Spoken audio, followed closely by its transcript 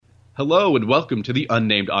Hello and welcome to the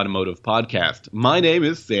Unnamed Automotive Podcast. My name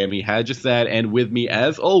is Sammy Haj-Assad, and with me,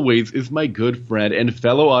 as always, is my good friend and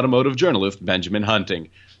fellow automotive journalist, Benjamin Hunting.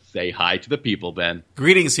 Say hi to the people, Ben.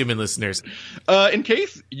 Greetings, human listeners. In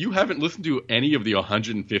case you haven't listened to any of the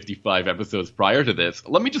 155 episodes prior to this,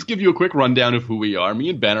 let me just give you a quick rundown of who we are. Me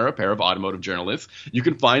and Ben are a pair of automotive journalists. You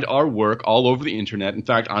can find our work all over the internet. In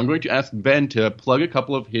fact, I'm going to ask Ben to plug a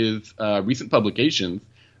couple of his recent publications.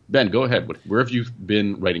 Ben, go ahead. Where have you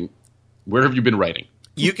been writing? Where have you been writing?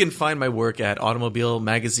 You can find my work at Automobile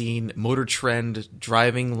Magazine, Motor Trend,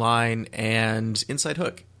 Driving Line, and Inside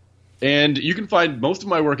Hook. And you can find most of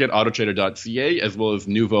my work at autotrader.ca as well as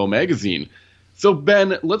Nouveau Magazine. So,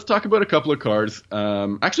 Ben, let's talk about a couple of cars.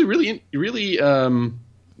 Actually, really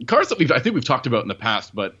cars that I think we've talked about in the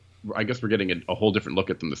past, but I guess we're getting a whole different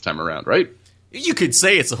look at them this time around, right? You could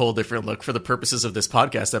say it's a whole different look for the purposes of this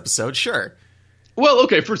podcast episode, sure. Well,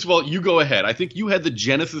 okay, first of all, you go ahead. I think you had the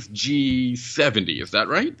Genesis G70, is that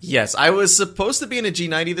right? Yes, I was supposed to be in a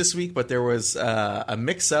G90 this week, but there was a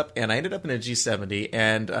mix-up, and I ended up in a G70,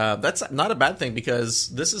 and that's not a bad thing because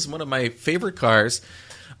this is one of my favorite cars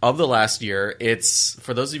of the last year. It's,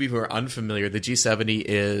 for those of you who are unfamiliar, the G70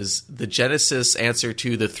 is the Genesis answer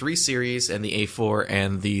to the 3 Series and the A4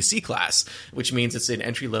 and the C-Class, which means it's an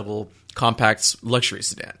entry-level compact luxury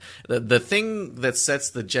sedan. The thing that sets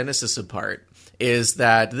the Genesis apart is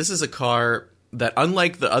that this is a car that,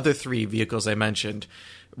 unlike the other 3 vehicles I mentioned,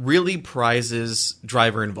 really prizes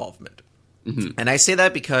driver involvement. Mm-hmm. And I say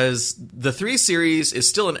that because the 3 Series is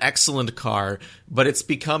still an excellent car, but it's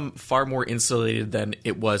become far more insulated than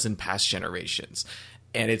it was in past generations.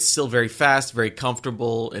 And it's still very fast, very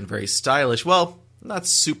comfortable, and very stylish. Well, not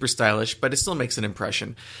super stylish, but it still makes an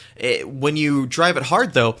impression. When you drive it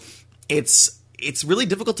hard, though, it's really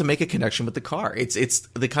difficult to make a connection with the car. It's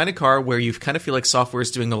the kind of car where you kind of feel like software is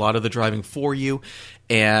doing a lot of the driving for you,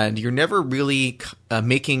 and you're never really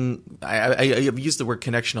making – I've used the word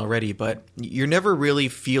connection already, but you're never really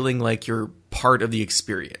feeling like you're part of the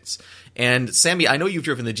experience. And, Sammy, I know you've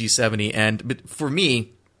driven the G70, but for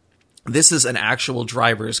me, this is an actual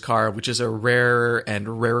driver's car, which is a rarer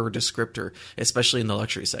and rarer descriptor, especially in the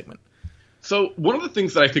luxury segment. So one of the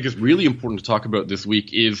things that I think is really important to talk about this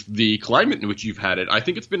week is the climate in which you've had it. I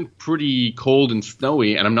think it's been pretty cold and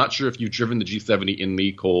snowy, and I'm not sure if you've driven the G70 in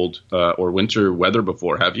the cold or winter weather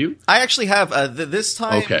before. Have you? I actually have. This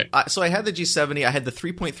time, okay. So I had the G70. I had the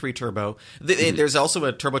 3.3 turbo. There's also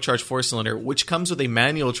a turbocharged 4-cylinder, which comes with a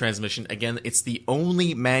manual transmission. Again, it's the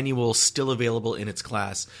only manual still available in its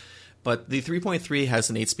class. But the 3.3 has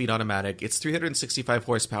an 8-speed automatic. It's 365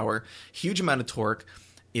 horsepower, huge amount of torque.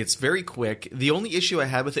 It's very quick. The only issue I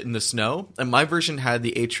had with it in the snow, and my version had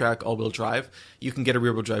the 8-track all-wheel drive. You can get a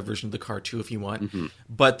rear-wheel drive version of the car, too, if you want. Mm-hmm.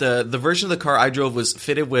 But the version of the car I drove was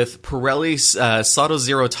fitted with Pirelli Sato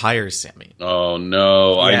Zero tires, Sammy. Oh,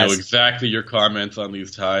 no. Yes. I know exactly your comments on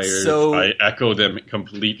these tires. So, I echo them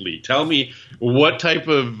completely. Tell me what type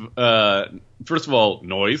of, first of all,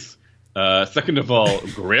 noise. Second of all,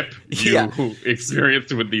 grip you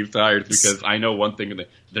experienced with these tires, because I know one thing,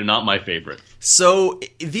 they're not my favorite. So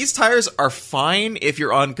these tires are fine if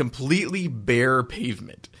you're on completely bare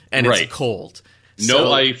pavement and it's cold.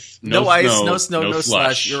 No ice, no snow, no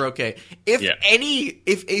slush. You're okay.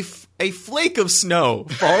 If a flake of snow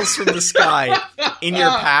falls from the sky in your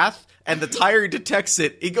path and the tire detects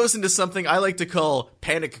it, it goes into something I like to call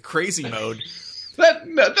panic crazy mode.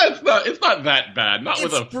 It's not that bad.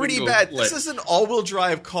 It's pretty bad. This is an all-wheel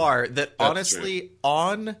drive car that honestly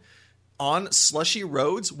on slushy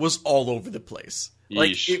roads was all over the place. Yeesh.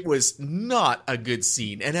 Like, it was not a good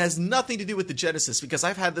scene, and it has nothing to do with the Genesis, because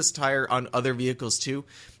I've had this tire on other vehicles too,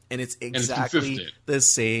 and it's exactly the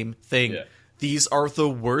same thing. Yeah. These are the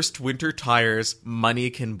worst winter tires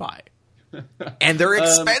money can buy, and they're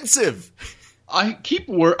expensive. I keep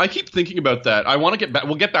thinking about that. I want to get back.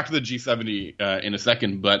 We'll get back to the G70 in a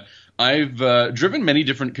second, but I've driven many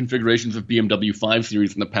different configurations of BMW 5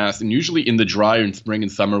 Series in the past, and usually in the dry and spring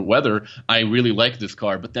and summer weather, I really like this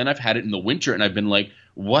car. But then I've had it in the winter, and I've been like,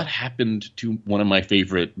 what happened to one of my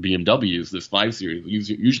favorite BMWs, this 5 Series?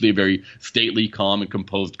 Usually a very stately, calm, and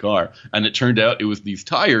composed car. And it turned out it was these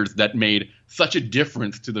tires that made such a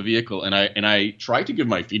difference to the vehicle. And I tried to give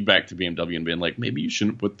my feedback to BMW and been like, maybe you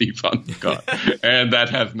shouldn't put these on the car. And that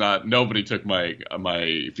has not. Nobody took my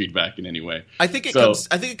feedback in any way. I think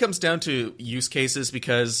it comes down to use cases,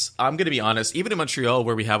 because I'm going to be honest, even in Montreal,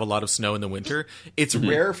 where we have a lot of snow in the winter, it's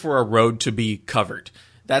rare for a road to be covered.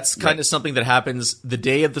 That's kind of something that happens the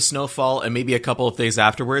day of the snowfall and maybe a couple of days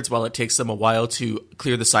afterwards, while it takes them a while to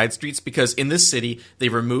clear the side streets, because in this city, they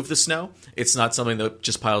remove the snow. It's not something that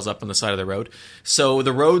just piles up on the side of the road. So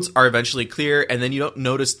the roads are eventually clear, and then you don't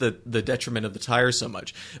notice the detriment of the tires so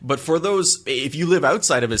much. But for those, if you live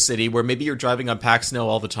outside of a city where maybe you're driving on packed snow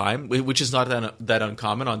all the time, which is not that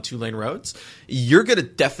uncommon on 2-lane roads, you're going to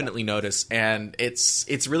definitely notice. And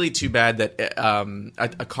it's really too bad that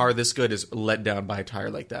a car this good is let down by a tire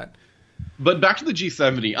like that. But back to the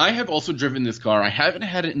G70, I have also driven this car. I haven't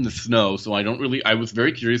had it in the snow, so I was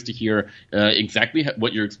very curious to hear exactly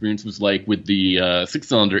what your experience was like with the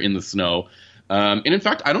 6-cylinder in the snow. And in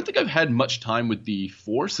fact, I don't think I've had much time with the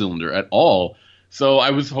 4-cylinder at all. So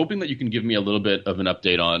I was hoping that you can give me a little bit of an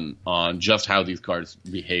update on just how these cars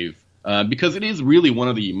behave. Because it is really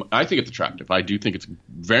I think it's attractive. I do think it's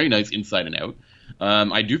very nice inside and out.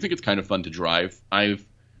 I do think it's kind of fun to drive. I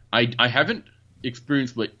haven't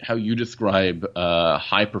experienced how you describe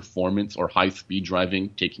high performance or high speed driving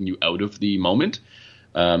taking you out of the moment,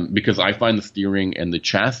 because I find the steering and the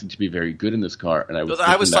chassis to be very good in this car. And I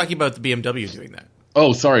was talking about the BMW doing that.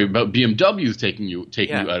 Oh, sorry, about BMW's taking you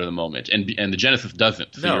out of the moment, and the Genesis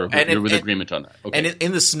doesn't. So you're with agreement on that. Okay. And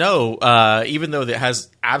in the snow, even though it has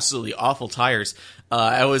absolutely awful tires,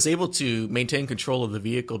 I was able to maintain control of the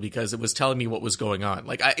vehicle because it was telling me what was going on.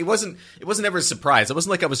 Like it wasn't ever a surprise. It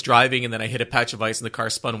wasn't like I was driving and then I hit a patch of ice and the car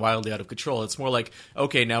spun wildly out of control. It's more like,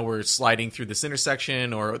 okay, now we're sliding through this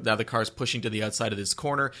intersection, or now the car's pushing to the outside of this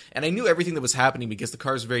corner. And I knew everything that was happening because the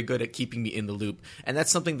car is very good at keeping me in the loop. And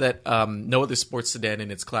that's something that no other sports sedan in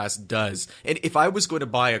its class does. And if I was going to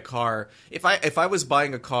buy a car, if I was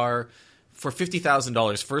buying a car for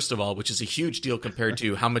 $50,000, first of all, which is a huge deal compared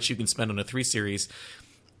to how much you can spend on a 3 Series,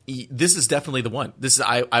 this is definitely the one.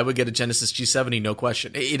 I would get a Genesis G70, no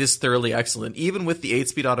question. It is thoroughly excellent. Even with the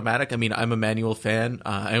 8-speed automatic, I mean, I'm a manual fan.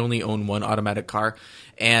 I only own one automatic car,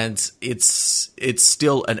 and it's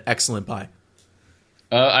still an excellent buy.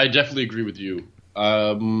 I definitely agree with you.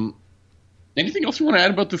 Anything else you want to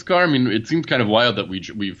add about this car? I mean, it seems kind of wild that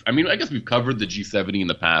I guess we've covered the G70 in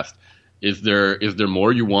the past. Is there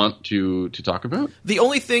more you want to talk about? The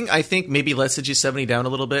only thing I think maybe lets the G70 down a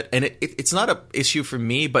little bit, and it's not an issue for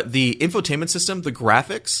me, but the infotainment system, the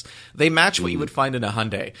graphics, they match what you would find in a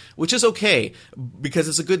Hyundai, which is okay because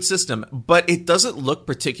it's a good system, but it doesn't look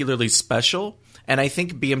particularly special. And I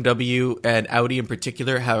think BMW and Audi in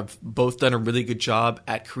particular have both done a really good job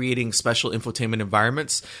at creating special infotainment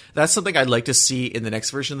environments. That's something I'd like to see in the next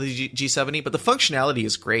version of the G70, but the functionality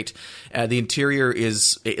is great. The interior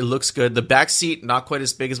it looks good. The back seat, not quite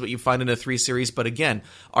as big as what you find in a 3 Series, but again,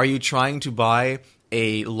 are you trying to buy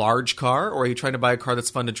a large car, or are you trying to buy a car that's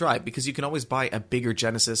fun to drive? Because you can always buy a bigger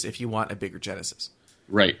Genesis if you want a bigger Genesis.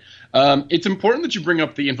 Right. It's important that you bring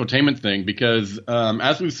up the infotainment thing because,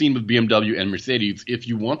 as we've seen with BMW and Mercedes, if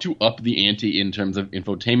you want to up the ante in terms of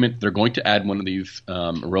infotainment, they're going to add one of these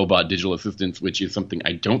robot digital assistants, which is something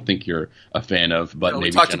I don't think you're a fan of. But maybe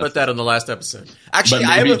we talked about that on the last episode. Actually,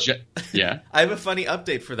 I have a funny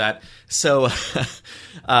update for that. So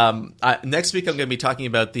next week I'm going to be talking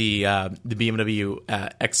about the BMW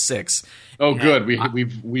X6. Oh, good.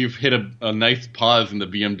 We've hit a nice pause in the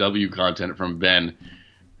BMW content from Ben.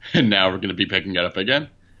 And now we're going to be picking it up again?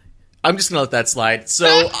 I'm just going to let that slide. So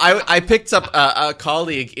I picked up a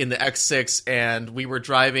colleague in the X6, and we were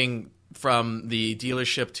driving from the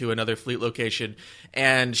dealership to another fleet location,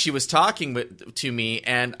 and she was talking to me,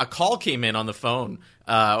 and a call came in on the phone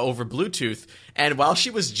over Bluetooth, and while she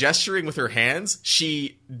was gesturing with her hands,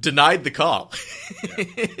 she denied the call.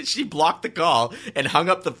 She blocked the call and hung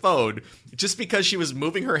up the phone just because she was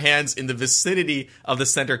moving her hands in the vicinity of the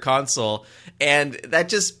center console. And that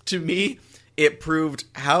just, to me, it proved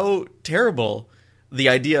how terrible the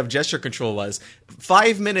idea of gesture control was.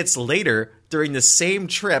 5 minutes later, during the same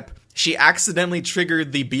trip, she accidentally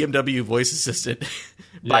triggered the BMW voice assistant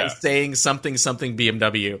by saying something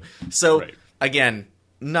BMW. So, Again,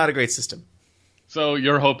 not a great system. So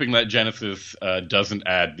you're hoping that Genesis doesn't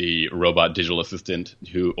add the robot digital assistant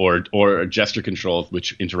or gesture controls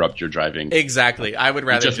which interrupt your driving. Exactly. I would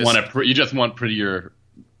rather you just want prettier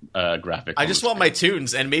graphics. I just want my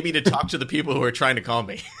tunes and maybe to talk to the people who are trying to call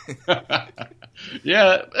me.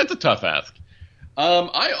 Yeah, that's a tough ask.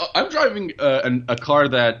 I'm driving a car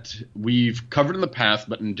that we've covered in the past,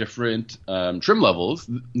 but in different trim levels.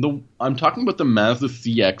 I'm talking about the Mazda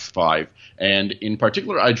CX-5, and in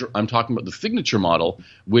particular, I'm talking about the Signature model,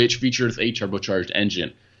 which features a turbocharged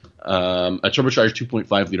engine, a turbocharged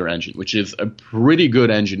 2.5-liter engine, which is a pretty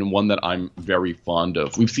good engine and one that I'm very fond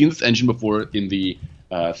of. We've seen this engine before in the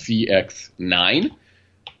CX-9,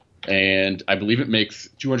 and I believe it makes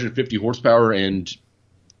 250 horsepower and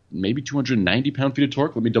maybe 290 pound-feet of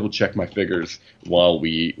torque. Let me double-check my figures while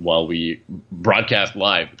we broadcast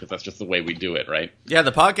live, because that's just the way we do it, right? Yeah,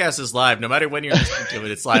 the podcast is live. No matter when you're listening to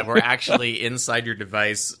it, it's live. We're actually inside your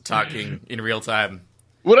device talking in real time.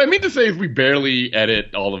 What I mean to say is we barely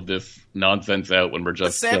edit all of this nonsense out when we're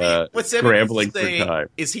just scrambling through time.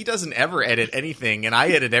 Is he doesn't ever edit anything, and I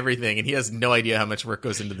edit everything, and he has no idea how much work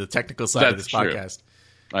goes into the technical side of this podcast.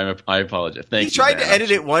 I apologize. Thank you. He tried to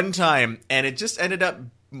edit it one time, and it just ended up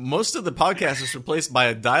most of the podcast was replaced by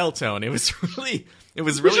a dial tone. It was really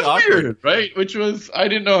awkward, weird, right? Which was I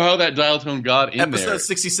didn't know how that dial tone got in episode there.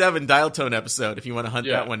 67 dial tone episode. If you want to hunt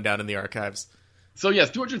that one down in the archives. So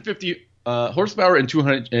yes, 250 horsepower and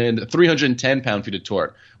 310 pound-feet of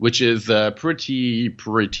torque, which is pretty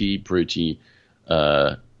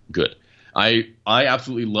good. I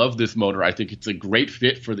absolutely love this motor. I think it's a great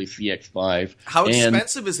fit for the CX-5. How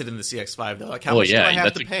expensive is it in the CX-5 though? Like how much do I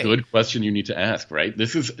have to pay? That's a good question you need to ask, right?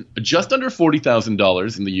 This is just under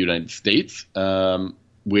 $40,000 in the United States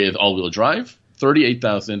with all-wheel drive,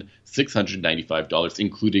 $38,695,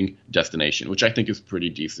 including destination, which I think is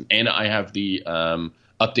pretty decent. And I have the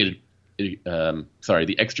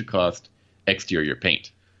the extra cost exterior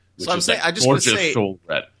paint. So I'm saying, I just want to say,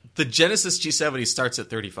 the Genesis G70 starts at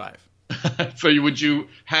 $35,000. So would you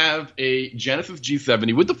have a Genesis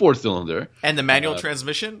G70 with the 4-cylinder and the manual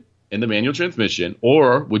transmission? And the manual transmission,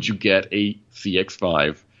 or would you get a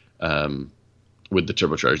CX-5 with the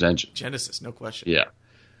turbocharged engine? Genesis, no question. Yeah,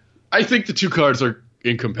 I think the two cars are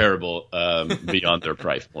incomparable beyond their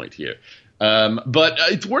price point here. But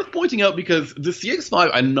it's worth pointing out because the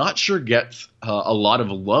CX-5, I'm not sure gets a lot of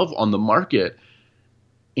love on the market.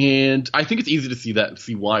 And I think it's easy to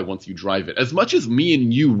see why once you drive it. As much as me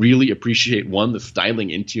and you really appreciate, one, the styling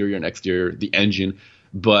interior and exterior, the engine,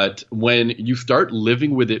 but when you start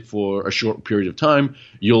living with it for a short period of time,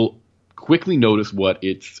 you'll quickly notice what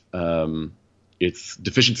its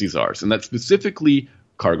deficiencies are. And that's specifically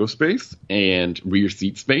cargo space and rear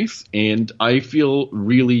seat space. And I feel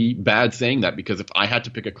really bad saying that because if I had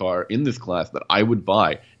to pick a car in this class that I would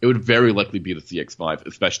buy, it would very likely be the CX-5,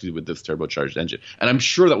 especially with this turbocharged engine. And I'm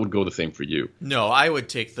sure that would go the same for you. No, I would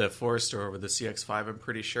take the Forester over the CX-5, I'm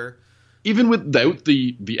pretty sure. Even without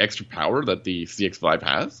the extra power that the CX-5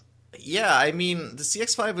 has? Yeah, I mean, the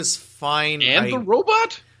CX-5 is fine. And the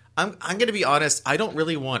robot? I'm going to be honest, I don't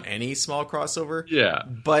really want any small crossover. Yeah.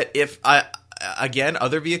 But if again,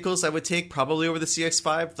 other vehicles I would take probably over the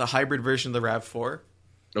CX-5, the hybrid version of the RAV4.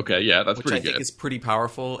 Okay, yeah, that's pretty good. Which I think is pretty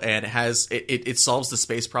powerful and it solves the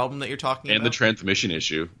space problem that you're talking about. And the transmission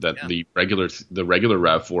issue that the regular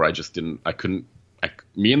RAV4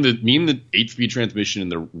 me and the 8-speed transmission in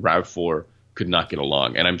the RAV4 could not get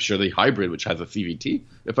along. And I'm sure the hybrid, which has a CVT,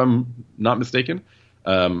 if I'm not mistaken,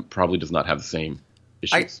 probably does not have the same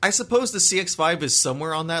issues. I suppose the CX-5 is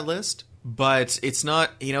somewhere on that list. But it's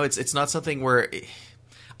not, it's not something where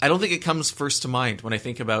I don't think it comes first to mind when I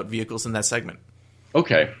think about vehicles in that segment.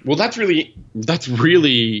 Okay, well that's really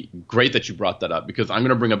great that you brought that up because I'm going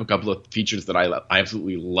to bring up a couple of features that I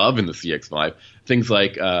absolutely love in the CX-5. Things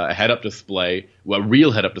like a head-up display, a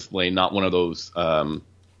real head-up display, not one of those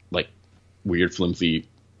like weird flimsy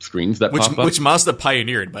screens that pop up. Which Mazda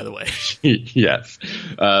pioneered, by the way. Yes.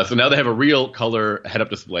 So now they have a real color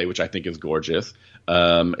head-up display, which I think is gorgeous.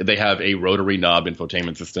 They have a rotary knob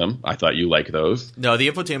infotainment system. I thought you liked those. No, the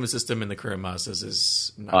infotainment system in the current Mazdas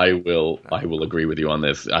is not. I will agree with you on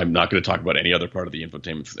this. I'm not going to talk about any other part of the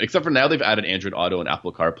infotainment system, except for now they've added Android Auto and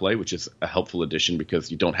Apple CarPlay, which is a helpful addition because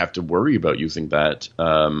you don't have to worry about using that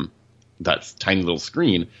tiny little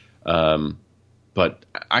screen. But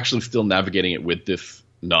actually still navigating it with this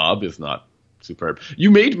knob is not superb.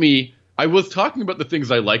 I was talking about the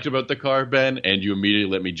things I liked about the car, Ben, and you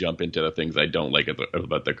immediately let me jump into the things I don't like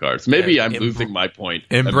about the car. So maybe I'm losing my point.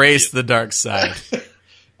 Embrace the dark side.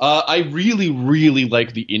 I really, really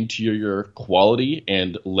like the interior quality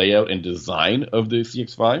and layout and design of the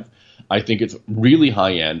CX-5. I think it's really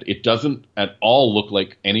high-end. It doesn't at all look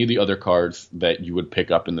like any of the other cars that you would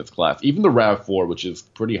pick up in this class. Even the RAV4, which is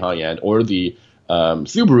pretty high-end, or the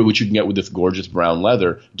Subaru, which you can get with this gorgeous brown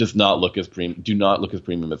leather, do not look as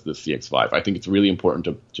premium as the CX-5. I think it's really important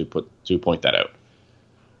to point that out.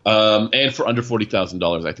 And for under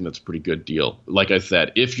 $40,000, I think that's a pretty good deal. Like I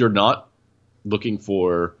said, if you're not looking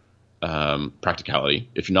for practicality,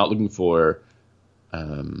 if you're not looking for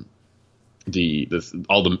all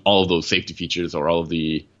of those safety features or all of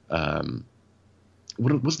the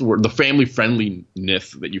what's the word? The family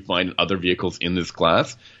friendliness that you find in other vehicles in this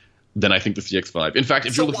class, then I think the CX-5. In fact,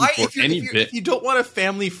 if you're looking for if you don't want a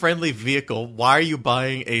family-friendly vehicle, why are you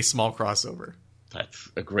buying a small crossover?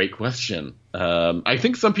 That's a great question. I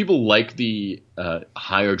think some people like the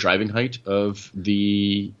higher driving height of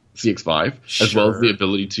the CX-5, as well as the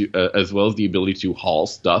ability to haul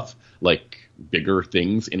stuff like bigger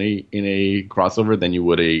things in a crossover than you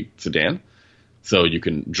would a sedan. So you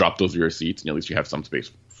can drop those rear seats, and at least you have some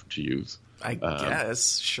space to use. I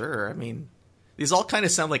guess, sure. I mean, these all kind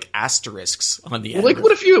of sound like asterisks on the end. Like,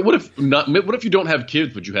 what if you don't have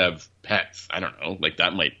kids, but you have pets? I don't know. Like,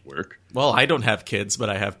 that might work. Well, I don't have kids, but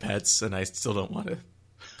I have pets, and I still don't want to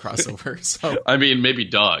crossover. So I mean, maybe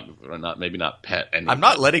dog, or maybe not pet. I'm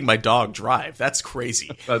not letting my dog drive. That's crazy.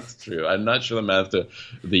 That's true. I'm not sure the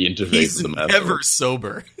interface. He's of the never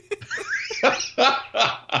sober.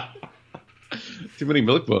 Too many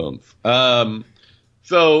milk bones.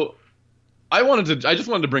 So I just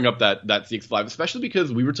wanted to bring up that CX-5, especially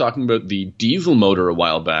because we were talking about the diesel motor a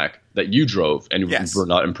while back that you drove and were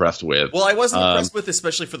not impressed with. Well, I wasn't impressed with,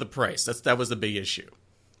 especially for the price. That was the big issue.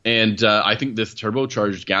 And I think this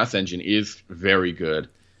turbocharged gas engine is very good.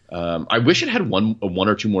 I wish it had one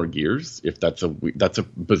or two more gears. If that's a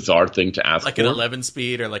bizarre thing to ask, like for. An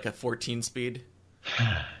 11-speed or like a 14-speed.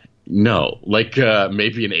 No, like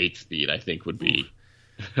maybe an 8-speed. I think would be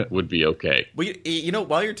okay. Well, you know,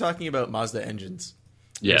 while you're talking about Mazda engines,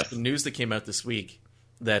 yes, the news that came out this week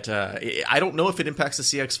that I don't know if it impacts the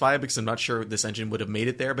CX-5 because I'm not sure this engine would have made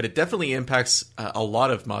it there, but it definitely impacts a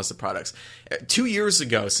lot of Mazda products. 2 years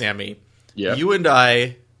ago, Sammy, you and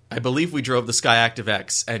I believe we drove the Skyactiv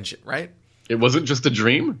X engine, right? It wasn't just a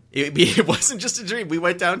dream? It wasn't just a dream. We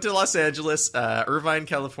went down to Los Angeles, Irvine,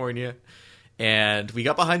 California, and we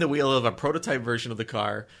got behind the wheel of a prototype version of the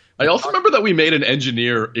car. I also remember that we made an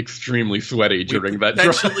engineer extremely sweaty during that drive.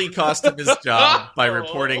 We potentially cost him his job by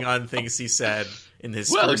reporting on things he said in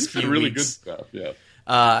his first few really weeks. Good stuff,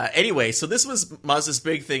 yeah. Anyway, so this was Mazda's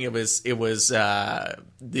big thing. It was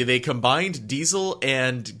they combined diesel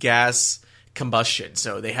and gas combustion.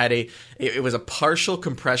 So they had it was a partial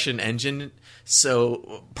compression engine.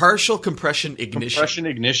 So partial compression ignition. Compression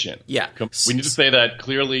ignition. Yeah. We need to say that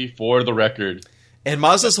clearly for the record. And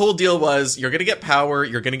Mazda's whole deal was you're going to get power,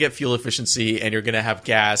 you're going to get fuel efficiency, and you're going to have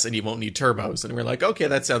gas, and you won't need turbos. And we're like, okay,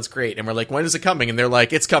 that sounds great. And we're like, when is it coming? And they're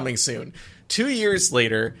like, it's coming soon. 2 years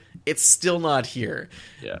later, it's still not here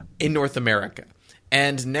in North America.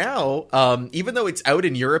 And now, even though it's out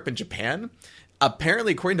in Europe and Japan,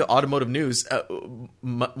 apparently, according to Automotive News,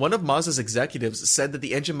 one of Mazda's executives said that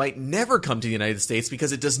the engine might never come to the United States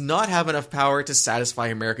because it does not have enough power to satisfy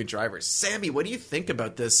American drivers. Sammy, what do you think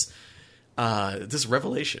about this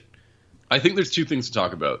revelation? I think there's two things to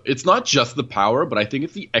talk about. It's not just the power, but I think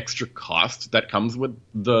it's the extra cost that comes with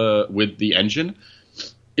the engine.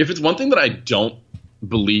 If it's one thing that I don't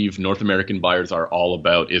believe North American buyers are all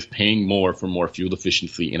about is paying more for more fuel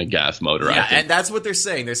efficiency in a gas motor. Yeah, and that's what they're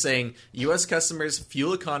saying. They're saying U.S. customers'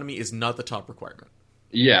 fuel economy is not the top requirement.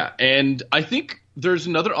 Yeah, and I think there's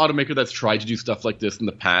another automaker that's tried to do stuff like this in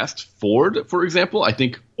the past. Ford, for example, I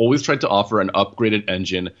think always tried to offer an upgraded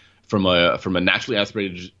engine from a naturally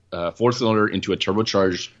aspirated 4-cylinder into a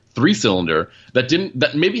turbocharged 3-cylinder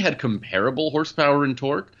that maybe had comparable horsepower and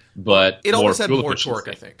torque, but it always had more efficiency. torque,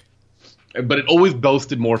 I think. But it always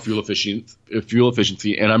boasted more fuel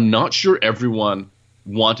efficiency, and I'm not sure everyone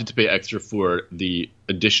wanted to pay extra for the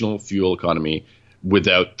additional fuel economy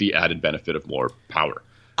without the added benefit of more power.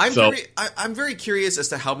 I'm very curious as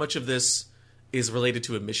to how much of this is related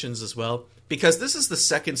to emissions as well, because this is the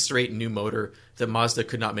second straight new motor that Mazda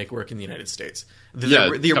could not make work in the United States.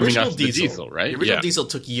 The original diesel, right? The original diesel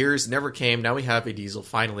took years, never came. Now we have a diesel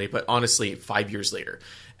finally, but honestly, 5 years later.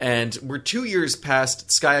 And we're 2 years past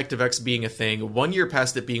Skyactiv X being a thing, 1 year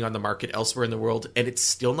past it being on the market elsewhere in the world, and it's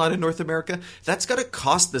still not in North America. That's got to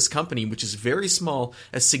cost this company, which is very small,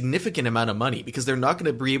 a significant amount of money, because they're not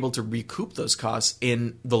going to be able to recoup those costs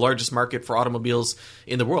in the largest market for automobiles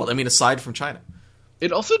in the world. I mean, aside from China.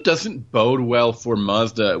 It also doesn't bode well for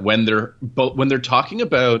Mazda when they're talking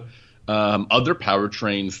about other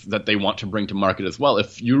powertrains that they want to bring to market as well.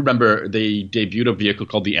 If you remember, they debuted a vehicle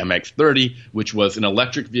called the MX-30, which was an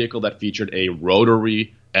electric vehicle that featured a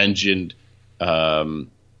rotary-engined range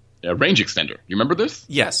extender. You remember this?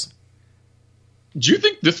 Yes. Do you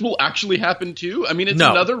think this will actually happen too? I mean,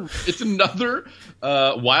 it's another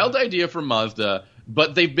wild idea for Mazda,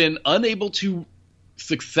 but they've been unable to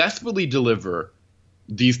successfully deliver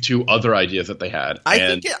these two other ideas that they had.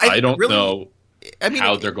 I don't know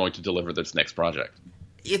how they're going to deliver this next project.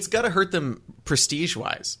 It's got to hurt them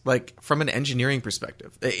prestige-wise, like from an engineering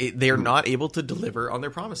perspective. They are not able to deliver on their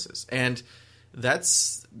promises, and that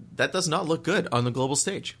does not look good on the global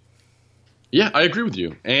stage. Yeah, I agree with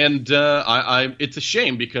you, and it's a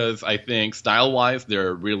shame because I think style-wise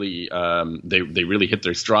they're really they really hit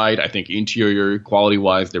their stride. I think interior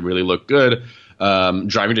quality-wise they really look good.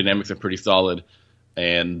 Driving dynamics are pretty solid,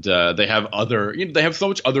 and they have they have so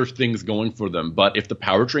much other things going for them. But if the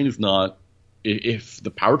powertrain is not, if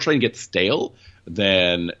the powertrain gets stale,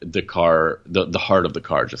 then the car, the heart of the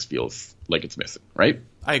car just feels like it's missing. Right?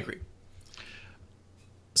 I agree.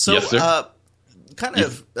 So. Yes, sir. You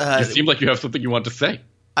seem like you have something you want to say.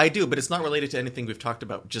 I do, but it's not related to anything we've talked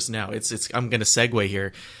about just now. I'm going to segue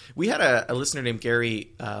here. We had a listener named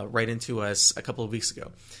Gary write into us a couple of weeks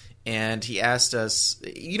ago, and he asked us,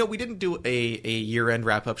 we didn't do a year-end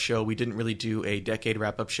wrap-up show. We didn't really do a decade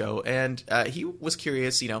wrap-up show, and he was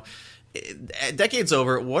curious, decade's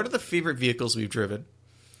over, what are the favorite vehicles we've driven?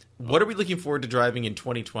 What are we looking forward to driving in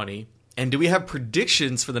 2020? And do we have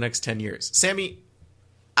predictions for the next 10 years? Sammy,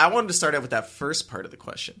 I wanted to start out with that first part of the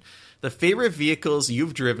question. The favorite vehicles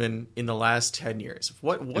you've driven in the last 10 years.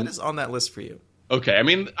 What is on that list for you? Okay, I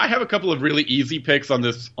mean, I have a couple of really easy picks on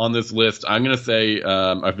this list. I'm going to say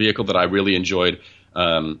a vehicle that I really enjoyed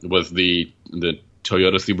was the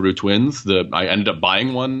Toyota Subaru Twins. I ended up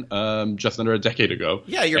buying one just under a decade ago.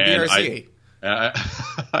 Yeah, your BRZ.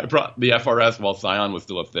 I brought the FRS while Scion was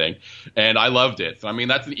still a thing, and I loved it. So, I mean,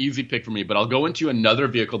 that's an easy pick for me. But I'll go into another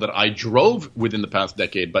vehicle that I drove within the past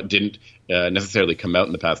decade, but didn't necessarily come out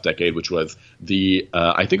in the past decade, which was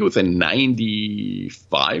I think it was a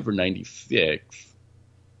 95 or 96.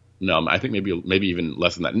 No, I think maybe even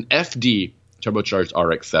less than that. An FD turbocharged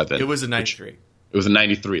RX-7. It was a 93. It was a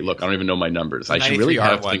 93. Look, I don't even know my numbers. I should really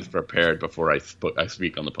have things prepared before I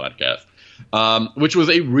speak on the podcast. Which was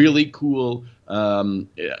a really cool.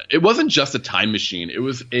 It wasn't just a time machine. It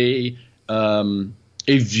was a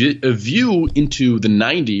view into the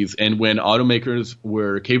 90s and when automakers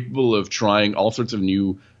were capable of trying all sorts of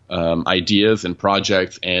new ideas and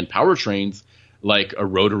projects and powertrains, like a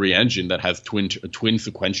rotary engine that has twin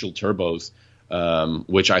sequential turbos,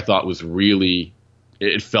 which I thought was really.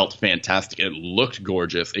 It felt fantastic. It looked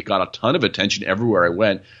gorgeous. It got a ton of attention everywhere I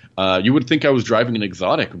went. You would think I was driving an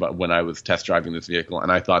exotic when I was test driving this vehicle,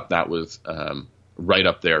 and I thought that was right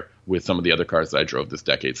up there with some of the other cars that I drove this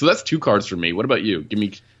decade. So that's two cars for me. What about you? Give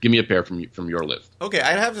me a pair from your list. Okay,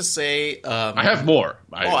 I'd have to say I have more.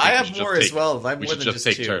 I have more as well. I have more than just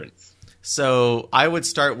two. Turns. So I would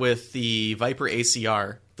start with the Viper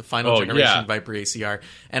ACR. The final generation Viper ACR.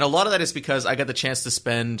 And a lot of that is because I got the chance to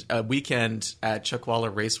spend a weekend at Chuckwalla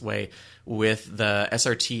Raceway with the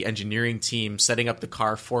SRT engineering team setting up the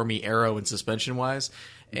car for me, aero and suspension-wise.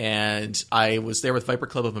 And I was there with Viper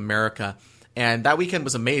Club of America. And that weekend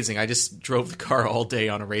was amazing. I just drove the car all day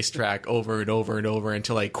on a racetrack over and over and over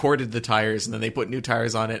until I corded the tires, and then they put new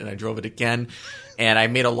tires on it, and I drove it again. And I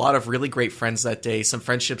made a lot of really great friends that day, some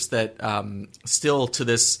friendships that still to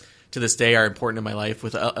this day are important in my life,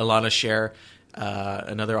 with Ilana Scher,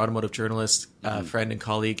 another automotive journalist, friend and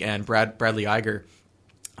colleague, and Bradley Iger,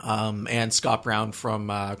 and Scott Brown from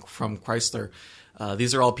Chrysler.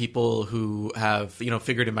 These are all people who have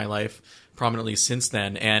figured in my life prominently since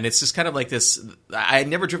then, and it's just kind of like this. I had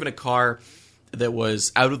never driven a car that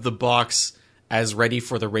was out of the box as ready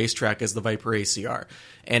for the racetrack as the Viper ACR,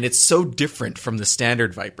 and it's so different from the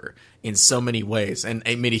standard Viper in so many ways, and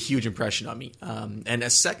it made a huge impression on me. And the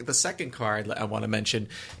second car I want to mention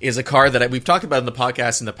is a car that we've talked about in the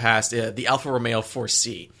podcast in the past, the Alfa Romeo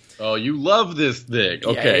 4C. Oh, you love this thing.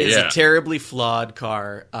 Okay, it is a terribly flawed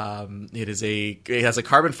car. It has a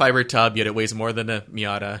carbon fiber tub, yet it weighs more than a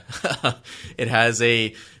Miata. It has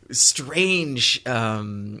a strange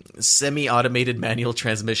semi-automated manual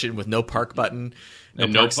transmission with no park button.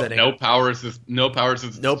 No power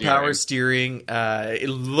steering. It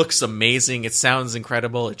looks amazing. It sounds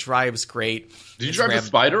incredible. It drives great. Did you drive the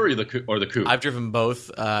Spider or the Coupe? I've driven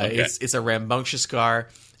both. Okay. It's a rambunctious car.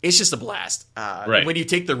 It's just a blast. Right. When you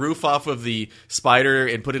take the roof off of the Spider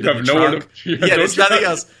and put it in the trunk, there's nothing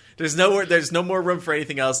else. There's no more room for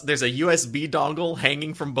anything else. There's a USB dongle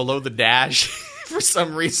hanging from below the dash. For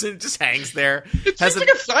some reason, it just hangs there. It's like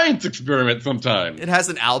a science experiment sometimes. It has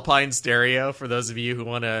an Alpine stereo for those of you who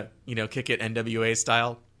want to, kick it NWA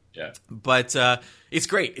style. Yeah. But it's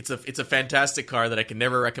great. It's a fantastic car that I can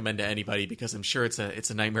never recommend to anybody because I'm sure it's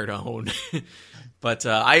a nightmare to own. But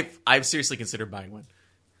I've seriously considered buying one.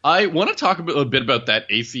 I want to talk a bit about that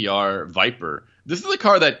ACR Viper. This is a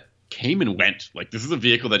car that came and went. Like, this is a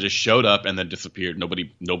vehicle that just showed up and then disappeared.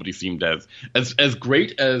 Nobody seemed as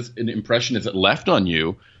great as an impression as it left on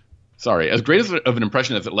you. Sorry, as great of an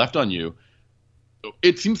impression as it left on you.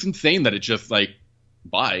 It seems insane that it just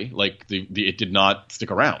it did not stick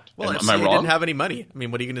around. Well, am I wrong? It didn't have any money. I mean,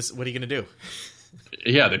 what are you gonna do?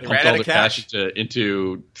 Yeah, they pumped ran all out their of cash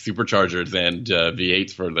into superchargers and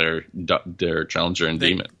V8s for their Challenger and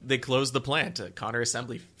Demon. They closed the plant, Connor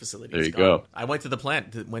Assembly Facility. There you go. I went to the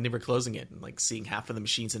plant when they were closing it and like seeing half of the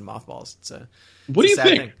machines in mothballs. What do you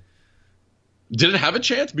think? Thing. Did it have a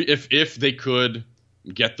chance if they could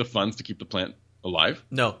get the funds to keep the plant alive?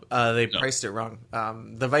 No, they priced it wrong.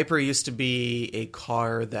 The Viper used to be a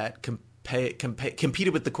car that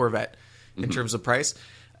competed with the Corvette in terms of price.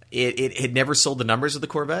 It had never sold the numbers of the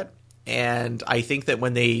Corvette, and I think that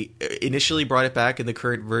when they initially brought it back in the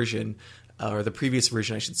current version, or the previous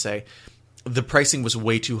version, I should say, the pricing was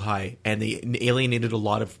way too high, and they alienated a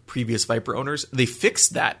lot of previous Viper owners. They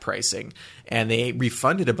fixed that pricing, and they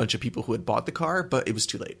refunded a bunch of people who had bought the car, but it was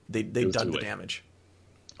too late. They'd done the damage.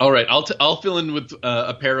 All right, I'll fill in with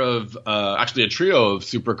a trio of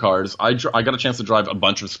supercars. I got a chance to drive a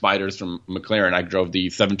bunch of Spyders from McLaren. I drove the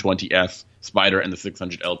 720S Spider and the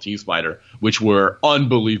 600 LT Spider, which were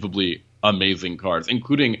unbelievably amazing cars,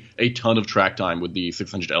 including a ton of track time with the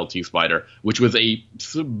 600 LT Spider, which was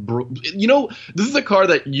this is a car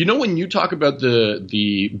that, when you talk about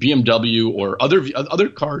the BMW or other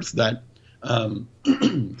cars that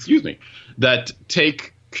excuse me, that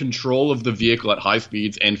take control of the vehicle at high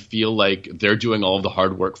speeds and feel like they're doing all of the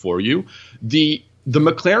hard work for you. The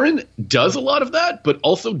McLaren does a lot of that, but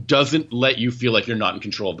also doesn't let you feel like you're not in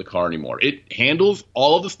control of the car anymore. It handles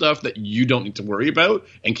all of the stuff that you don't need to worry about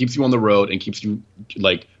and keeps you on the road and keeps you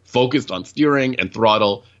like focused on steering and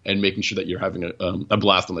throttle and making sure that you're having a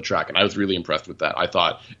blast on the track. And I was really impressed with that. I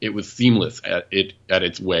thought it was seamless at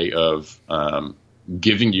its way of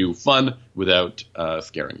giving you fun without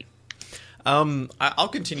scaring you. I'll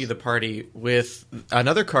continue the party with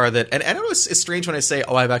another car that, and I know it's strange when I say,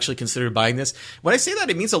 I've actually considered buying this. When I say that,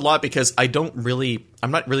 it means a lot because I'm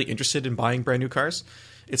not really interested in buying brand new cars.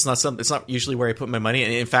 It's not usually where I put my money.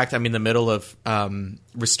 And in fact, I'm in the middle of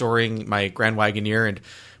restoring my Grand Wagoneer and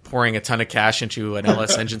pouring a ton of cash into an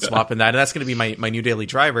LS engine swap and that's going to be my new daily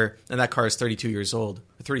driver. And that car is 33 years old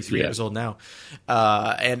now.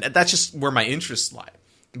 And that's just where my interests lie.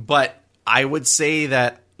 But I would say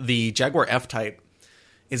that the Jaguar F-Type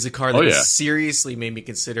is a car that seriously made me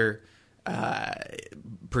consider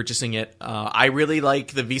purchasing it. I really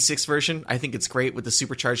like the V6 version. I think it's great with the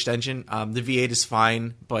supercharged engine. The V8 is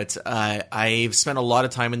fine, but I've spent a lot of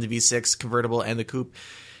time in the V6 convertible and the coupe,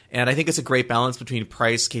 and I think it's a great balance between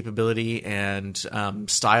price, capability, and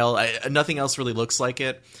style. Nothing else really looks like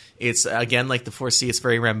it. It's, again, like the 4C, it's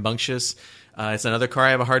very rambunctious. It's another car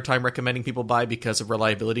I have a hard time recommending people buy because of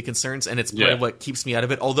reliability concerns, and it's part of what keeps me out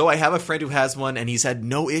of it. Although I have a friend who has one, and he's had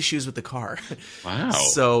no issues with the car. Wow.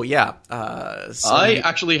 So, yeah. I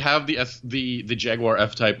actually have the Jaguar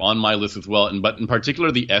F-Type on my list as well, but in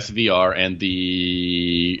particular the SVR and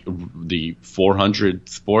the 400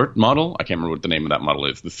 Sport model. I can't remember what the name of that model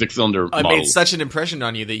is. The six-cylinder model. I made such an impression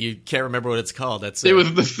on you that you can't remember what it's called. It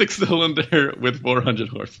was the six-cylinder with 400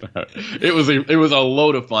 horsepower. It was a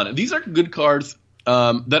load of fun. These are good cars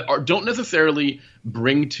that don't necessarily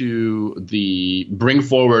bring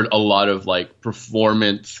forward a lot of like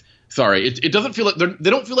performance. Sorry, it doesn't feel like they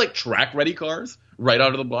don't feel like track ready cars right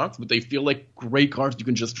out of the box, but they feel like great cars you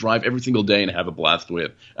can just drive every single day and have a blast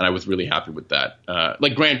with. And I was really happy with that.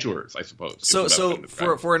 Like Grand Tours, I suppose. So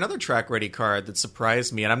for another track ready car that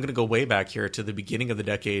surprised me, and I'm going to go way back here to the beginning of the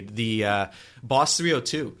decade, the Boss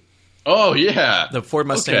 302. Oh yeah, the Ford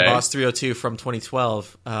Mustang Boss 302 from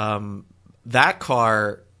 2012. That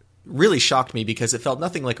car really shocked me because it felt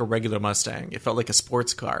nothing like a regular Mustang. It felt like a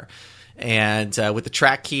sports car. And with the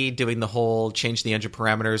track key, doing the whole change the engine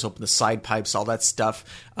parameters, open the side pipes, all that stuff.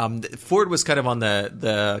 Ford was kind of on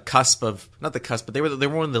the cusp of, not the cusp, but they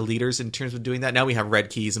were one of the leaders in terms of doing that. Now we have red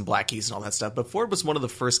keys and black keys and all that stuff. But Ford was one of the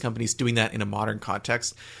first companies doing that in a modern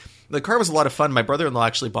context. The car was a lot of fun. My brother-in-law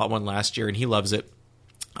actually bought one last year, and he loves it.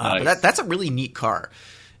 Nice. But that's a really neat car.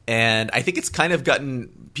 And I think it's kind of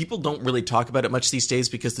people don't really talk about it much these days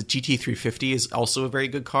because the GT350 is also a very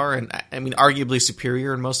good car. And I mean, arguably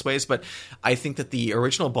superior in most ways. But I think that the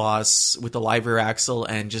original Boss with the live rear axle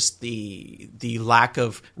and just the lack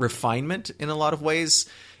of refinement in a lot of ways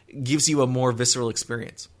gives you a more visceral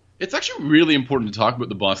experience. It's actually really important to talk about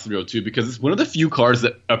the Boss 302 because it's one of the few cars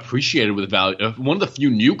that appreciated with value. One of the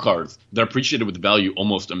few new cars that appreciated with value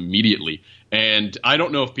almost immediately. And I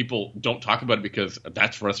don't know if people don't talk about it because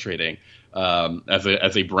that's frustrating as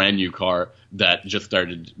a brand new car that just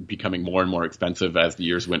started becoming more and more expensive as the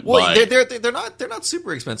years went by. They're not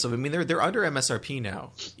super expensive. I mean, they're under MSRP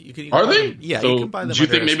now. You can Are they? Yeah, so you can buy them. Do you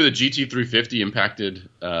think maybe the GT350 impacted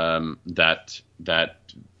that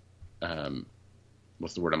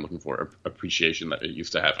what's the word I'm looking for? Appreciation that it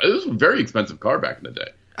used to have. It was a very expensive car back in the day.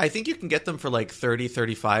 I think you can get them for like 30,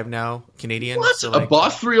 35 now Canadian. What? So A like,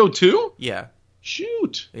 Boss 302? Yeah.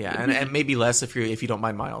 Shoot. Yeah, and maybe less if you don't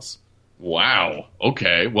mind miles. Wow.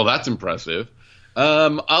 Okay. Well, that's impressive.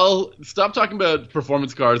 I'll stop talking about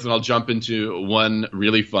performance cars and I'll jump into one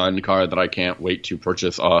really fun car that I can't wait to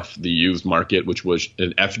purchase off the used market, which was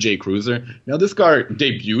an FJ Cruiser. Now, this car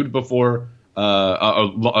debuted before,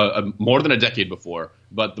 more than a decade before,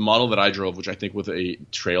 but the model that I drove, which I think was a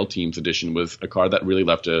Trail Teams edition, was a car that really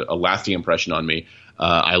left a lasting impression on me.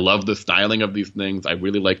 I love the styling of these things. I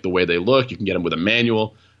really like the way they look. You can get them with a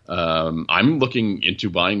manual. I'm looking into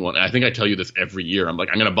buying one. I think I tell you this every year. I'm like,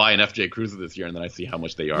 I'm going to buy an FJ Cruiser this year, and then I see how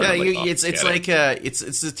much they are. Yeah, like,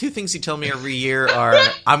 it's the two things you tell me every year are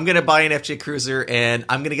I'm going to buy an FJ Cruiser and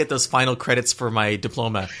I'm going to get those final credits for my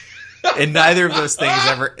diploma. And neither of those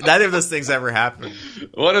things ever happen.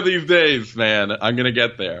 One of these days, man, I'm going to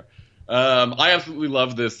get there. I absolutely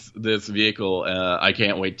love this vehicle. I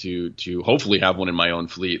can't wait to hopefully have one in my own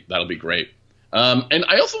fleet. That'll be great. And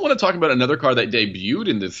I also want to talk about another car that debuted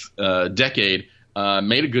in this decade,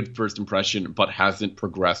 made a good first impression, but hasn't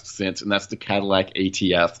progressed since, and that's the Cadillac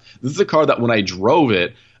ATS. This is a car that when I drove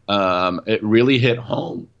it, it really hit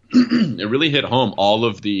home. It really hit home all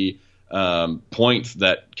of the points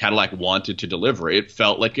that Cadillac wanted to deliver. It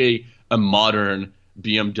felt like a modern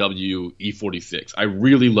BMW E46. I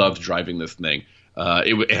really loved driving this thing.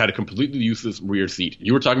 It had a completely useless rear seat.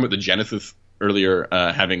 You were talking about the Genesis earlier,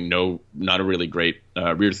 having not a really great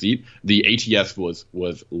rear seat. The ATS was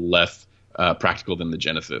less practical than the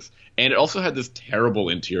Genesis, and it also had this terrible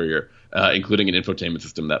interior, including an infotainment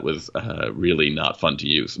system that was really not fun to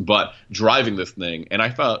use. But driving this thing, and I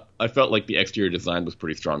felt like the exterior design was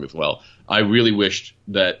pretty strong as well. I really wished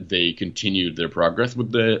that they continued their progress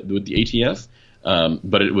with the ATS,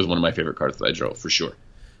 but it was one of my favorite cars that I drove for sure.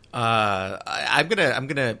 I'm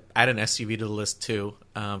gonna add an SUV to the list too.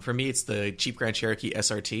 For me, it's the Jeep Grand Cherokee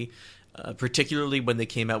SRT. Particularly when they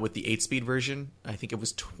came out with the 8-speed version. I think it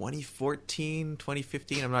was 2014,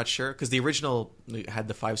 2015, I'm not sure, because the original had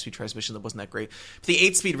the 5-speed transmission that wasn't that great. But the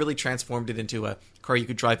 8-speed really transformed it into a car you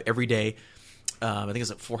could drive every day. I think it was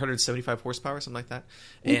like 475 horsepower, something like that.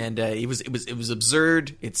 And it was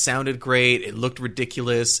absurd. It sounded great. It looked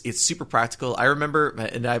ridiculous. It's super practical. I remember,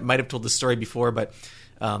 and I might have told this story before, but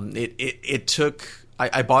it took.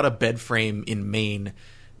 I bought a bed frame in Maine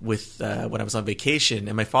with when I was on vacation,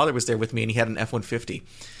 and my father was there with me, and he had an F-150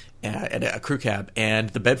 and a crew cab, and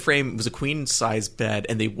the bed frame was a queen size bed,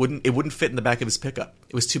 and it wouldn't fit in the back of his pickup.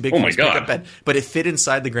 It was too big for his pickup bed, but it fit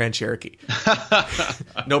inside the Grand Cherokee.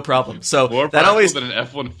 No problem. So more that always than an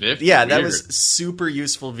F-150. Yeah, that was super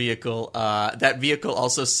useful vehicle. That vehicle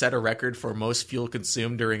also set a record for most fuel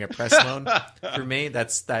consumed during a press loan for me.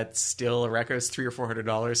 That's still a record. It's $300 or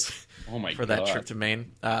 $400. Oh my for God. that trip to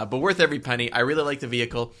Maine, but worth every penny. I really like the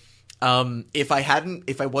vehicle. If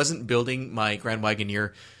I wasn't building my Grand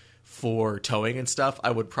Wagoneer for towing and stuff,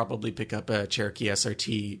 I would probably pick up a Cherokee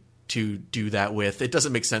SRT to do that with. It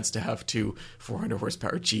doesn't make sense to have two 400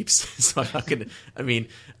 horsepower Jeeps, so I'm not gonna. I mean,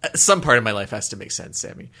 some part of my life has to make sense,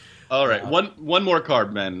 Sammy. All right, one more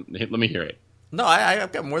card, man. Let me hear it. No,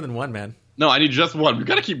 I've got more than one, man. No, I need just one. We've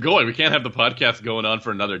got to keep going. We can't have the podcast going on for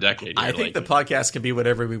another decade. I think the podcast can be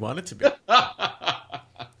whatever we want it to be.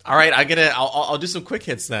 All right, I'll do some quick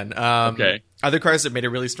hits then. Okay. Other cars that made a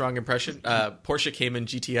really strong impression. Porsche Cayman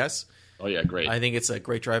GTS. Oh yeah, great. I think it's a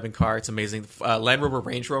great driving car. It's amazing. Land Rover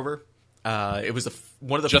Range Rover. It was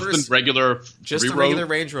one of the just first. The regular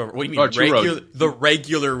Range Rover. What do you mean? The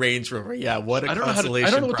regular Range Rover. Yeah, what a consolation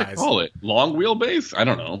prize. I don't know what to call it. Long wheelbase? I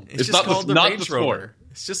don't know. It's just called the Range Rover.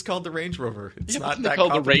 It's just called the Range Rover. It's not that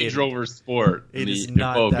called complicated. the Range Rover Sport. It is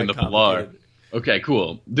not that complicated. Okay,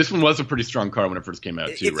 cool. This one was a pretty strong car when it first came out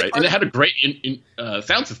too, right? And it had a great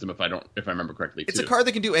sound system, if I remember correctly. It's a car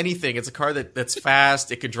that can do anything. It's a car that's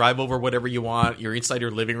fast. It could drive over whatever you want. You're inside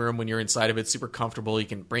your living room when you're inside of it. It's super comfortable. You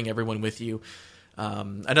can bring everyone with you.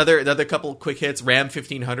 Another couple quick hits. Ram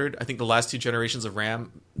 1500. I think the last two generations of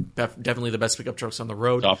Ram, definitely the best pickup trucks on the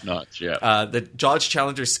road. Top notch, yeah. The Dodge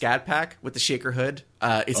Challenger Scat Pack with the shaker hood.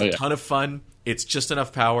 It's a ton of fun. It's just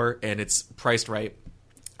enough power, and it's priced right.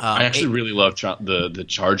 I actually really love the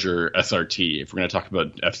Charger SRT. If we're going to talk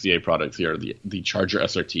about FCA products here, the Charger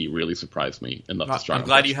SRT really surprised me and left a strong. I'm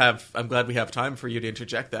glad we have time for you to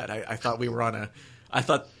interject that. I thought we were I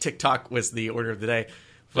thought TikTok was the order of the day,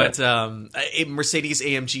 but a Mercedes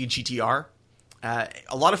AMG GTR.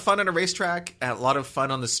 A lot of fun on a racetrack. A lot of fun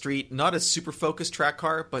on the street. Not a super focused track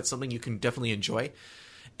car, but something you can definitely enjoy.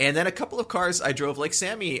 And then a couple of cars I drove, like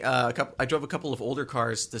Sammy. I drove a couple of older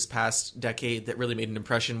cars this past decade that really made an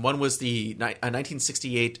impression. One was the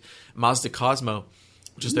 1968 Mazda Cosmo,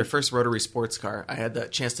 which is their first rotary sports car. I had the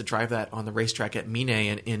chance to drive that on the racetrack at Mine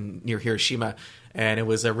in near Hiroshima, and it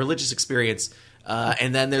was a religious experience.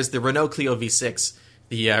 And then there's the Renault Clio V6,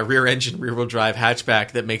 the rear-engine, rear-wheel drive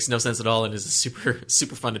hatchback that makes no sense at all and is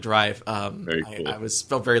super fun to drive. Very cool. I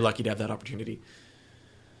felt very lucky to have that opportunity.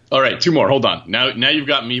 All right, two more. Hold on. Now you've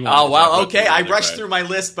got me. Oh wow. Okay, I rushed through my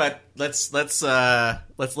list, but let's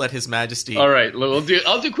let His Majesty. All right,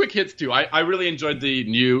 I'll do quick hits too. I really enjoyed the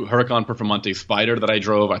new Huracan Performante Spider that I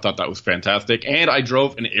drove. I thought that was fantastic, and I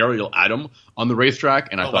drove an Ariel Atom on the racetrack,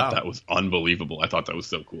 and I thought that was unbelievable. I thought that was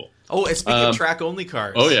so cool. Oh, and speaking of track only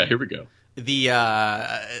cars. Oh yeah, here we go. The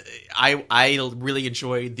I really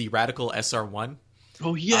enjoyed the Radical SR1.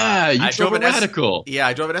 Oh yeah, you drove a Radical.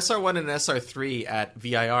 I drove an SR1 and an SR3 at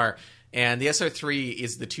VIR, and the SR3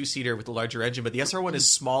 is the two-seater with the larger engine, but the SR1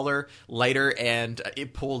 is smaller, lighter, and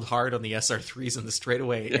it pulled hard on the SR3s in the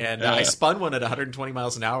straightaway, and I spun one at 120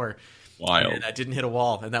 miles an hour. Wild. And I didn't hit a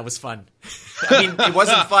wall, and that was fun. I mean, it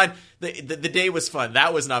wasn't fun. The day was fun.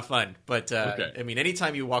 That was not fun, but I mean,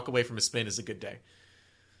 anytime you walk away from a spin is a good day.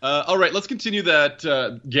 All right, let's continue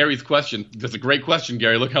that Gary's question. That's a great question,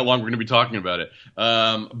 Gary. Look how long we're going to be talking about it.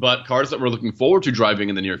 But cars that we're looking forward to driving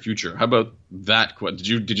in the near future. How about that? Did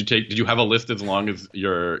you have a list as long as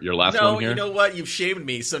your last one here? No, you know what? You've shamed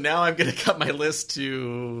me, so now I'm going to cut my list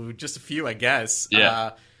to just a few, I guess.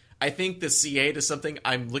 Yeah. I think the C8 is something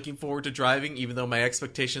I'm looking forward to driving, even though my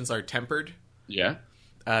expectations are tempered. Yeah.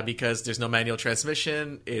 Because there's no manual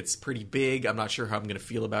transmission. It's pretty big. I'm not sure how I'm going to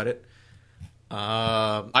feel about it.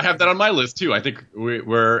 I have that on my list too. I think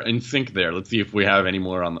we're in sync there. Let's see if we have any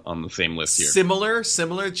more on the same list here. Similar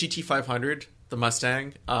GT500, the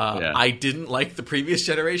Mustang. I didn't like the previous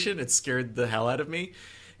generation. It scared the hell out of me.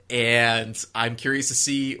 And I'm curious to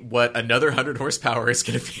see what another 100 horsepower is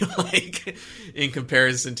going to feel like in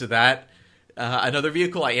comparison to that. Another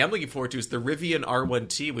vehicle I am looking forward to is the Rivian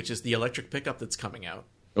R1T, which is the electric pickup that's coming out.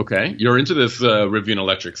 Okay, you're into this Rivian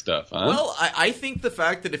electric stuff, huh? Well, I think the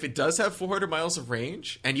fact that if it does have 400 miles of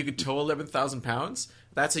range and you could tow 11,000 pounds,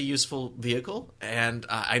 that's a useful vehicle. And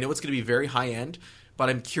I know it's going to be very high-end, but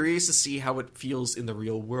I'm curious to see how it feels in the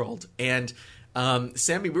real world. And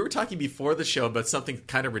Sammy, we were talking before the show about something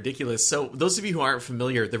kind of ridiculous. So those of you who aren't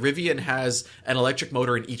familiar, the Rivian has an electric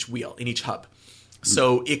motor in each wheel, in each hub.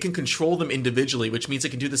 So it can control them individually, which means it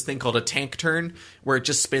can do this thing called a tank turn, where it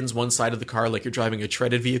just spins one side of the car like you're driving a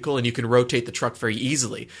treaded vehicle, and you can rotate the truck very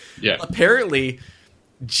easily. Yeah. Apparently,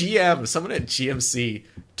 someone at GMC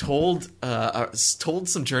told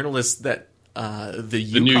some journalists that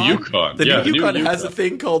the new Yukon has a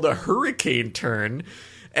thing called a hurricane turn,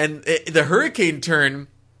 and the hurricane turn.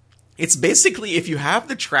 It's basically, if you have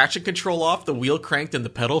the traction control off, the wheel cranked and the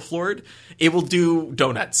pedal floored, it will do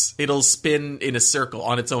donuts. It'll spin in a circle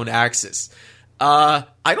on its own axis. I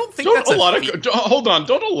don't think that's hold on.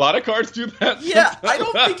 Don't a lot of cars do that? Yeah, I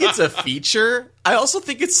don't think it's a feature. I also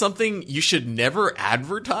think it's something you should never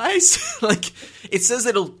advertise. Like, it says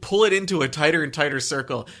it'll pull it into a tighter and tighter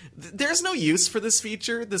circle. There's no use for this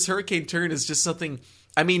feature. This hurricane turn is just something...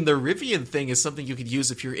 I mean, the Rivian thing is something you could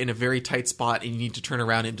use if you're in a very tight spot and you need to turn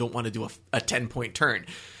around and don't want to do a 10-point turn.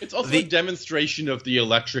 It's also a demonstration of the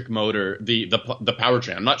electric motor, the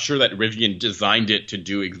powertrain. I'm not sure that Rivian designed it to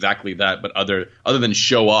do exactly that, but other than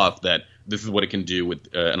show off that this is what it can do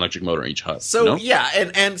with an electric motor in each hub. So yeah,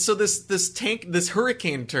 and so this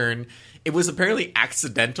hurricane turn, it was apparently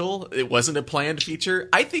accidental. It wasn't a planned feature.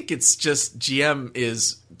 I think it's just GM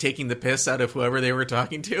is taking the piss out of whoever they were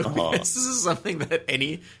talking to. This is something that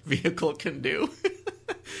any vehicle can do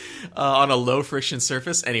on a low friction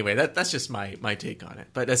surface. Anyway, that's just my take on it.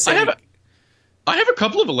 But I have a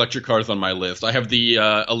couple of electric cars on my list. I have the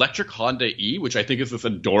electric Honda E, which I think is this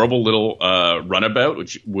adorable little runabout,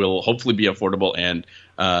 which will hopefully be affordable and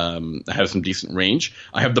have some decent range.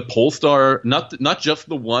 I have the Polestar, not just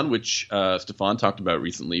the one, which Stefan talked about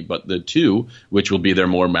recently, but the two, which will be their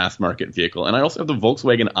more mass market vehicle. And I also have the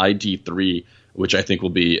Volkswagen ID3, which I think will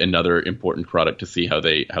be another important product to see how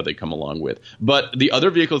they come along with. But the other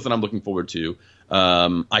vehicles that I'm looking forward to,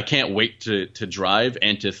 I can't wait to drive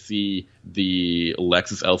and to see the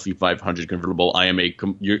Lexus LC500 convertible. I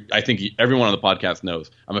think everyone on the podcast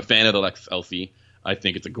knows I'm a fan of the Lexus LC. I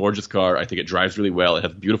think it's a gorgeous car. I think it drives really well. It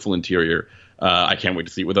has a beautiful interior. I can't wait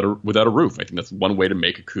to see it without a roof. I think that's one way to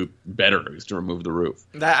make a coupe better, is to remove the roof.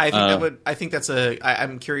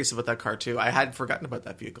 I'm curious about that car too. I had forgotten about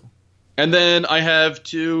that vehicle. And then I have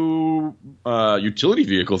two utility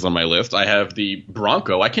vehicles on my list. I have the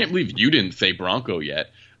Bronco. I can't believe you didn't say Bronco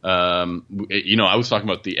yet. I was talking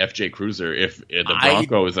about the FJ Cruiser. If the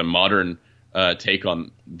Bronco is a modern take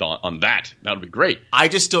on that would be great. I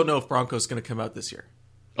just don't know if Bronco's going to come out this year.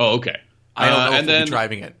 Oh, okay. I don't know if and we'll then be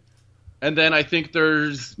driving it. And then I think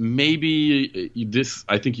there's maybe this.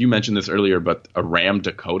 I think you mentioned this earlier, but a Ram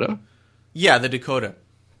Dakota. Yeah, the Dakota,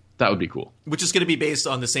 That would be cool. which is going to be based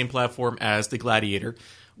on the same platform as the Gladiator,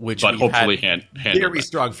 which But we've hopefully had handle very that.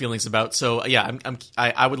 strong feelings about. So yeah,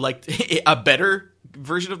 I would like a better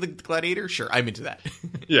version of the Gladiator. Sure, I'm into that.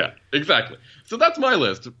 Yeah, exactly. So that's my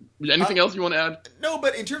list. Anything else you want to add? No,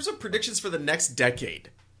 but in terms of predictions for the next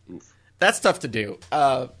decade, that's tough to do.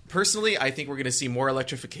 Personally, I think we're going to see more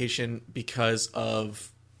electrification because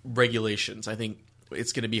of regulations. I think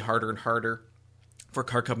it's going to be harder and harder for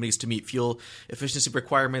car companies to meet fuel efficiency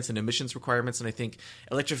requirements and emissions requirements. And I think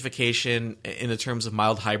electrification in the terms of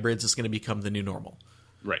mild hybrids is going to become the new normal.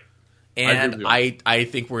 Right. And I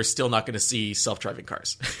think we're still not going to see self-driving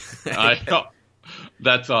cars. I know.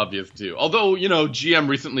 That's obvious too. Although, GM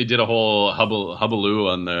recently did a whole hullabaloo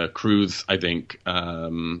on the Cruise, I think,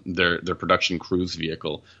 their production Cruise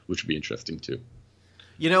vehicle, which would be interesting too.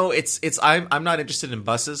 I'm not interested in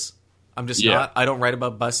buses. I'm just not. I don't write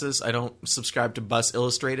about buses. I don't subscribe to Bus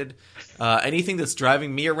Illustrated. Anything that's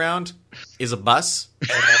driving me around is a bus.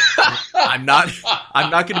 I'm not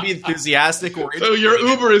going to be enthusiastic or So your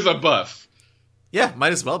Uber is a bus. Yeah,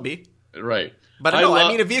 might as well be. Right. But no, I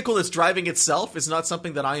mean, a vehicle that's driving itself is not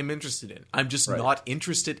something that I am interested in. I'm just Right. not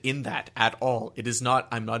interested in that at all. It is not.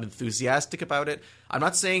 I'm not enthusiastic about it. I'm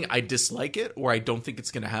not saying I dislike it or I don't think it's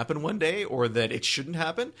going to happen one day or that it shouldn't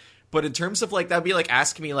happen. But in terms of that'd be like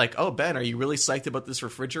asking me oh, Ben, are you really psyched about this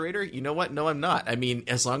refrigerator? You know what? No, I'm not. I mean,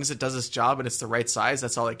 as long as it does its job and it's the right size,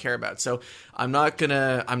 that's all I care about. So I'm not just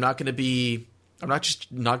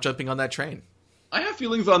not jumping on that train. I have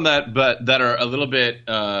feelings on that, but that are a little bit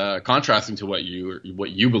contrasting to what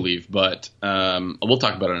you believe. But we'll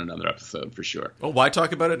talk about it in another episode for sure. Well, why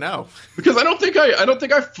talk about it now? Because I don't think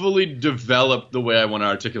I fully developed the way I want to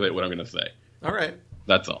articulate what I'm going to say. All right.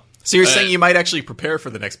 That's all. So you're saying you might actually prepare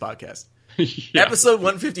for the next podcast. Yeah. Episode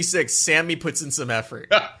 156, Sammy puts in some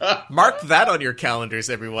effort. Mark that on your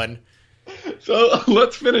calendars, everyone. So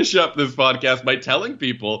let's finish up this podcast by telling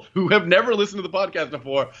people who have never listened to the podcast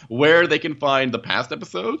before where they can find the past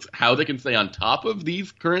episodes, how they can stay on top of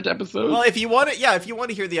these current episodes. Well, if you want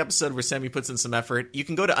to hear the episode where Sammy puts in some effort, you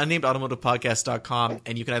can go to unnamedautomotivepodcast.com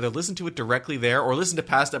and you can either listen to it directly there or listen to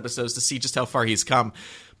past episodes to see just how far he's come.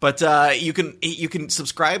 But you can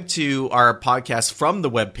subscribe to our podcast from the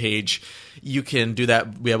webpage. You can do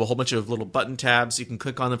that. We have a whole bunch of little button tabs. You can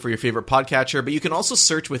click on them for your favorite podcatcher, but you can also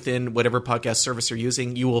search within whatever podcast service you're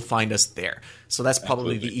using. You will find us there. So that's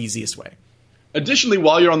probably the easiest way. Additionally,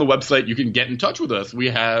 while you're on the website, you can get in touch with us. We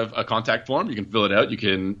have a contact form. You can fill it out.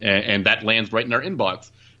 And that lands right in our inbox.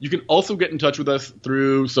 You can also get in touch with us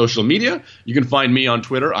through social media. You can find me on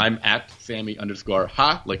Twitter. I'm at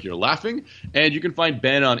Sammy_ha, like you're laughing. And you can find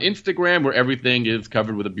Ben on Instagram, where everything is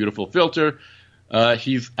covered with a beautiful filter.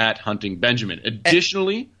 He's at Hunting Benjamin.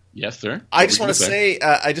 Additionally, yes, sir. I just want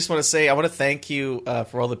to say, I want to thank you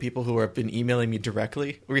for all the people who have been emailing me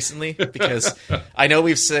directly recently, because I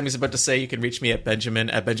know Sammy's about to say you can reach me at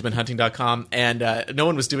benjaminhunting.com, and no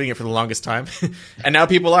one was doing it for the longest time. And now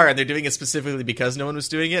people are, and they're doing it specifically because no one was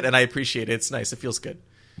doing it, and I appreciate it. It's nice. It feels good.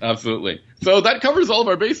 Absolutely. So that covers all of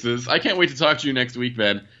our bases. I can't wait to talk to you next week,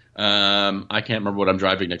 Ben. I can't remember what I'm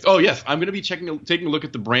driving next. Oh, yes. I'm going to be taking a look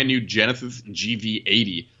at the brand new Genesis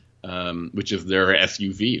GV80. Which is their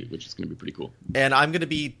SUV, which is going to be pretty cool. And I'm going to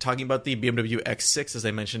be talking about the BMW X6, as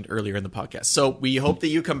I mentioned earlier in the podcast. So we hope that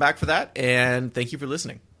you come back for that, and thank you for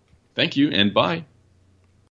listening. Thank you, and bye.